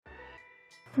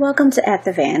Welcome to At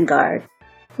the Vanguard.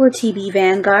 We're TB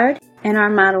Vanguard, and our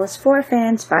motto is 4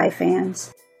 fans, 5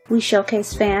 fans. We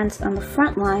showcase fans on the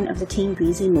front line of the Team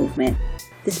Breezy movement.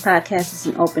 This podcast is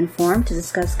an open forum to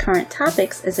discuss current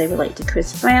topics as they relate to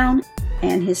Chris Brown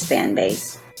and his fan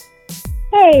base.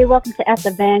 Hey, welcome to At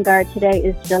the Vanguard. Today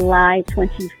is July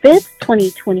 25th,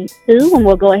 2022, and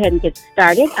we'll go ahead and get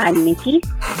started. I'm Nikki.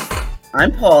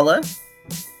 I'm Paula.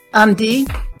 I'm Dee.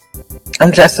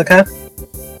 I'm Jessica.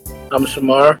 I'm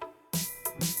Shamar.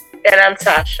 And I'm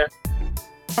Tasha.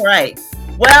 All right.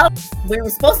 Well, we were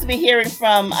supposed to be hearing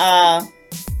from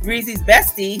Breezy's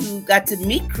bestie who got to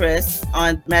meet Chris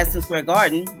on Madison Square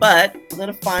Garden, but we're going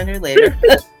to find her later.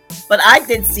 But I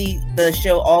did see the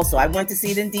show also. I went to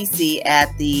see it in DC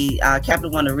at the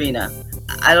Capital One Arena.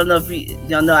 I don't know if you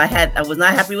don't know, I was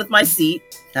not happy with my seat.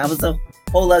 That was a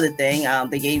whole other thing.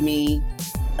 They gave me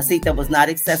a seat that was not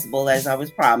accessible as I was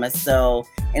promised, so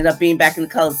ended up being back in the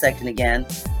colored section again.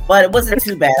 But it wasn't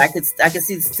too bad. I could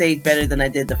see the stage better than I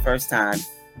did the first time.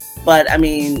 But I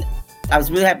mean, I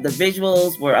was really happy. The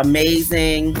visuals were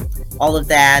amazing, all of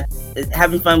that.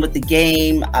 Having fun with the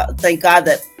game. Thank God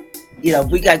that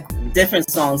we got different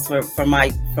songs for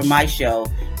my show.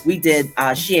 We did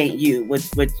She Ain't You,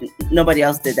 which nobody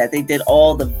else did that. They did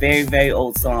all the very, very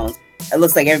old songs. It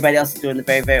looks like everybody else is doing the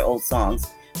very, very old songs.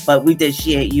 But we did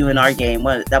She Ain't You in our game.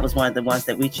 That was one of the ones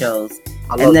that we chose.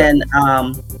 And then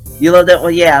you love that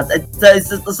one, yeah.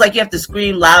 It's like you have to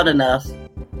scream loud enough,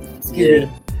 to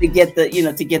get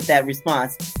to get that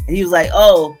response. And he was like,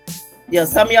 "Oh,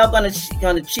 some of y'all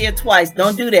gonna cheer twice.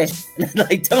 Don't do that.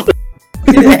 Like, don't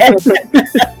do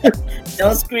that.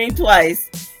 Don't scream twice."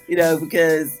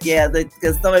 Because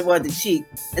somebody wanted to cheat,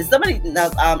 and somebody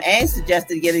Anne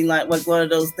suggested getting like one of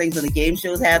those things that the game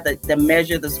shows have that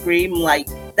measure the scream. Like,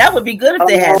 that would be good if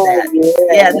they had that.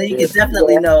 Yeah, then you could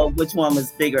definitely know which one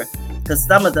was bigger. Because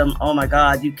some of them, oh my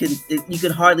God, you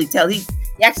could hardly tell. He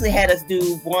actually had us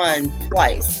do one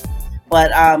twice,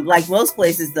 but like most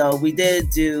places though, we did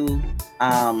do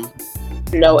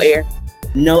No Air.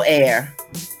 No Air.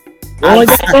 No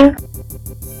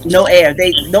Air.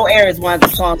 No Air is one of the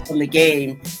songs from the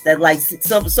game that, like,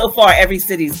 so far every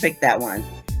city's picked that one.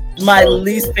 My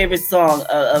least favorite song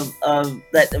of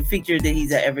that feature that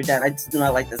he's ever done. I just do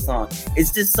not like the song. It's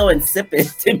just so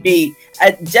insipid to me.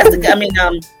 Tasha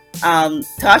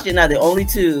and I are the only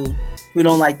two who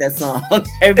don't like that song.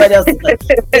 Everybody else is like,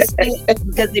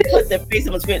 because they put their face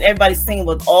on the screen. Everybody's singing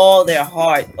with all their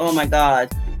heart. Oh my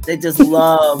God. They just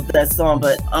love that song,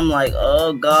 but I'm like,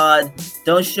 oh God,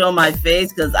 don't show my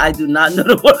face because I do not know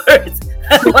the words.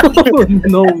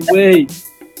 No way.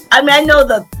 I mean, I know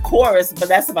the chorus, but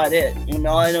that's about it.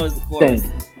 All I know is the chorus.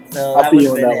 So that would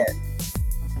have been it.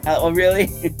 Oh, really?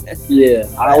 Yeah,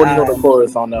 I wouldn't know the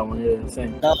chorus on that one. Yeah,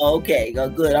 same. Oh, okay. Oh,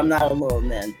 good. I'm not alone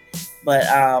then. But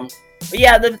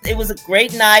yeah, it was a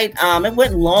great night. It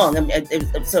went long. I mean,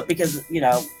 because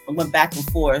I went back and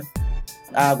forth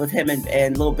with him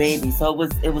and Lil Baby, so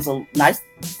it was a nice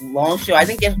long show. I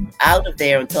didn't get out of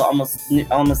there until almost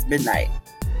midnight.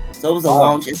 So it was a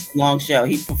long show.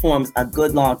 He performs a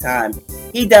good long time.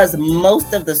 He does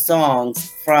most of the songs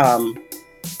from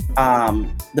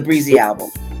the Breezy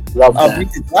album. Love that.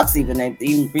 Breezy Deluxe even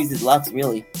Breezy Deluxe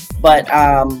really. But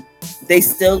they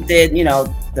still did,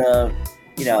 the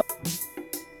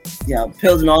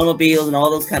Pills and Automobiles and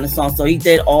all those kind of songs. So he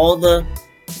did all the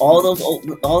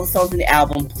songs in the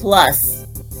album, plus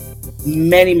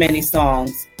many, many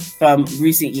songs from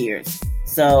recent years.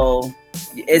 So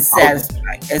it's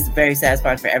satisfying. It's very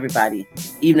satisfying for everybody,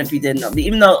 even if you didn't know.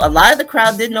 Even though a lot of the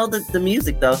crowd didn't know the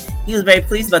music, though, he was very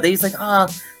pleased about that. He's like, "Oh,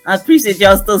 I appreciate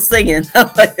y'all still singing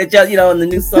like that, y'all, in the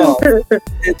new song."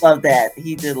 He did love that.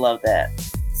 He did love that.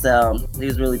 So he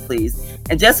was really pleased.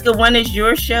 And Jessica, when is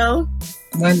your show?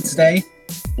 Wednesday.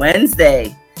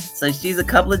 So she's a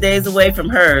couple of days away from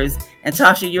hers. And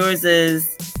Tasha, yours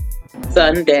is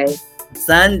Sunday.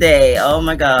 Oh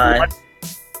my God.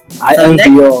 I envy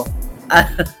y'all.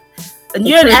 And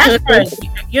you're in Ashburn.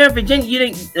 You're in Virginia. You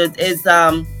didn't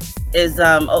is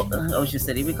Ocean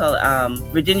City. We call it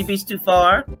Virginia Beach too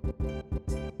far?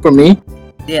 For me?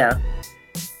 Yeah.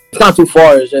 It's not too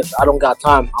far. It's just I don't got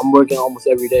time. I'm working almost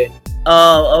every day.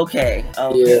 Oh, okay.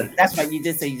 Yeah. That's right. You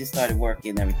did say you just started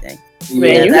working and everything.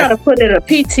 Man, you gotta put in a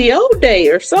PTO day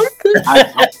or something.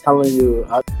 I'm telling you,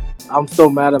 I'm so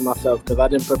mad at myself because I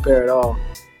didn't prepare at all.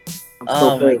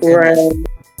 My goodness.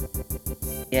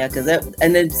 Yeah,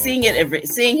 and then seeing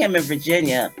him in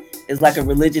Virginia is like a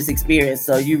religious experience.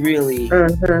 So you really,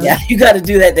 you got to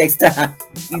do that next time.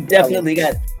 You definitely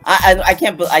got. I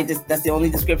can't. That's the only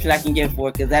description I can give for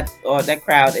it, because that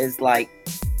crowd is like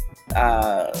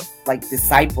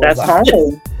disciples. That's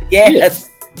home. Yeah.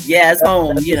 Yeah, it's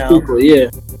home. You know. People, yeah.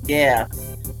 Yeah,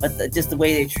 but just the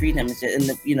way they treat him is just, and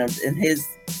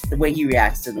the way he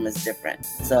reacts to them is different.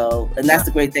 So, and that's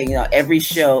the great thing. You know, every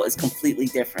show is completely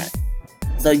different.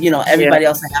 So, you know, everybody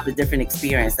else will have a different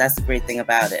experience. That's the great thing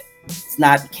about it. It's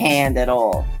not canned at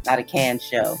all. Not a canned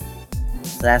show.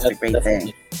 So that's the great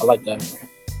thing. I like that.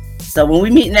 So when we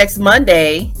meet next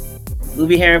Monday, we'll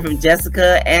be hearing from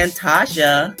Jessica and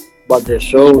Tasha About their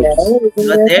shows.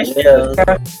 about their shows.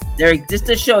 They're just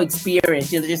to show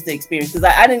experience, you know, just the experience. Because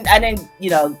I didn't, you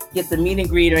know, get the meet and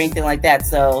greet or anything like that.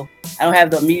 So I don't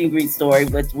have the meet and greet story,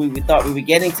 but we thought we were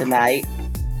getting tonight.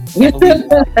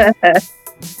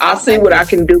 I'll see what I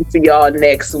can do for y'all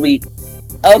next week.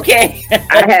 Okay.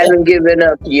 I haven't given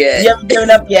up yet. You haven't given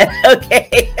up yet.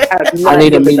 Okay. I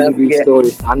need a meet and greet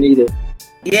story. I need it.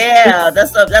 Yeah,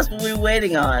 that's what we're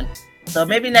waiting on. So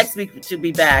maybe next week we should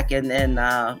be back, and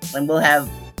we'll have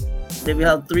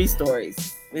 3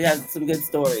 stories. We have some good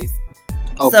stories.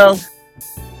 Okay. So,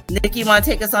 Nikki, you want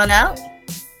to take us on out?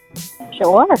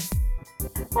 Sure. All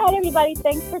right, everybody.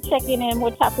 Thanks for checking in.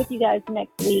 We'll talk with you guys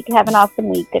next week. Have an awesome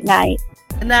week. Good night.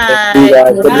 Good night.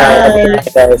 Good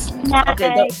night, guys. Good night.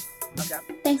 Okay,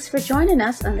 Thanks for joining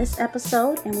us on this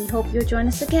episode, and we hope you'll join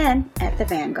us again at the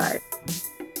Vanguard.